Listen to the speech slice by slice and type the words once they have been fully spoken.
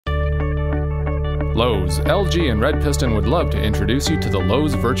Lowe's, LG, and Red Piston would love to introduce you to the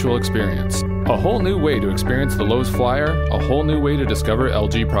Lowe's virtual experience. A whole new way to experience the Lowe's flyer, a whole new way to discover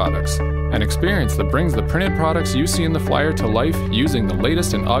LG products. An experience that brings the printed products you see in the flyer to life using the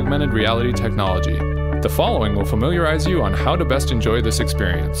latest in augmented reality technology. The following will familiarize you on how to best enjoy this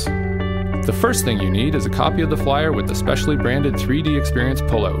experience. The first thing you need is a copy of the flyer with the specially branded 3D Experience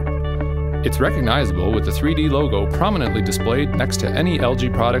pullout. It's recognizable with the 3D logo prominently displayed next to any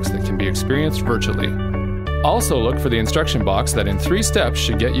LG products that can be experienced virtually. Also look for the instruction box that in 3 steps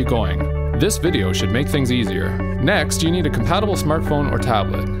should get you going. This video should make things easier. Next, you need a compatible smartphone or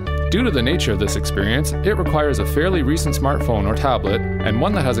tablet. Due to the nature of this experience, it requires a fairly recent smartphone or tablet and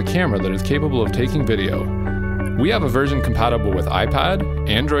one that has a camera that is capable of taking video. We have a version compatible with iPad,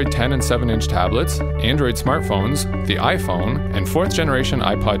 Android 10 and 7-inch tablets, Android smartphones, the iPhone, and 4th generation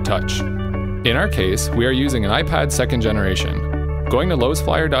iPod Touch. In our case, we are using an iPad 2nd generation. Going to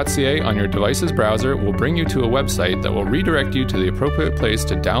lowesflyer.ca on your device's browser will bring you to a website that will redirect you to the appropriate place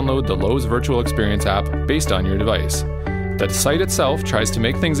to download the Lowe's Virtual Experience app based on your device. The site itself tries to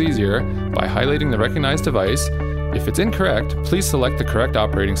make things easier by highlighting the recognized device. If it's incorrect, please select the correct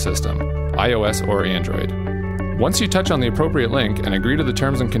operating system, iOS or Android. Once you touch on the appropriate link and agree to the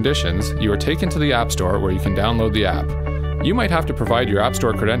terms and conditions, you are taken to the App Store where you can download the app. You might have to provide your App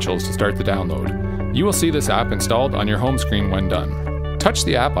Store credentials to start the download. You will see this app installed on your home screen when done. Touch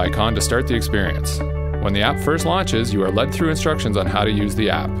the app icon to start the experience. When the app first launches, you are led through instructions on how to use the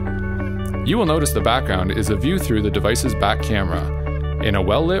app. You will notice the background is a view through the device's back camera. In a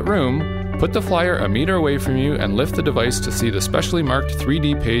well-lit room, put the flyer a meter away from you and lift the device to see the specially marked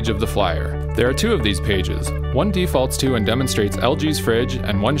 3D page of the flyer. There are 2 of these pages. One defaults to and demonstrates LG's fridge,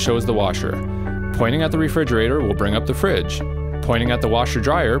 and one shows the washer. Pointing at the refrigerator will bring up the fridge. Pointing at the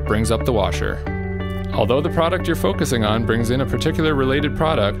washer-dryer brings up the washer. Although the product you're focusing on brings in a particular related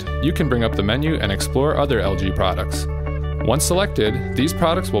product, you can bring up the menu and explore other LG products. Once selected, these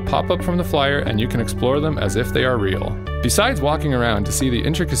products will pop up from the flyer and you can explore them as if they are real. Besides walking around to see the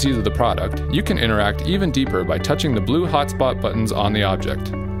intricacies of the product, you can interact even deeper by touching the blue hotspot buttons on the object.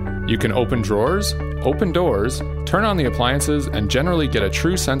 You can open drawers, open doors, turn on the appliances, and generally get a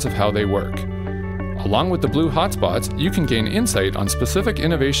true sense of how they work. Along with the blue hotspots, you can gain insight on specific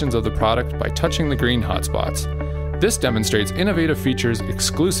innovations of the product by touching the green hotspots. This demonstrates innovative features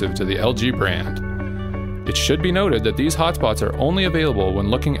exclusive to the LG brand. It should be noted that these hotspots are only available when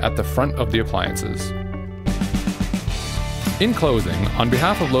looking at the front of the appliances. In closing, on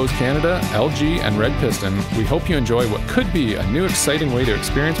behalf of Lowe's Canada, LG, and Red Piston, we hope you enjoy what could be a new exciting way to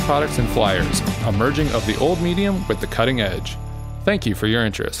experience products and flyers, a merging of the old medium with the cutting edge. Thank you for your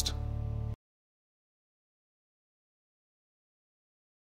interest.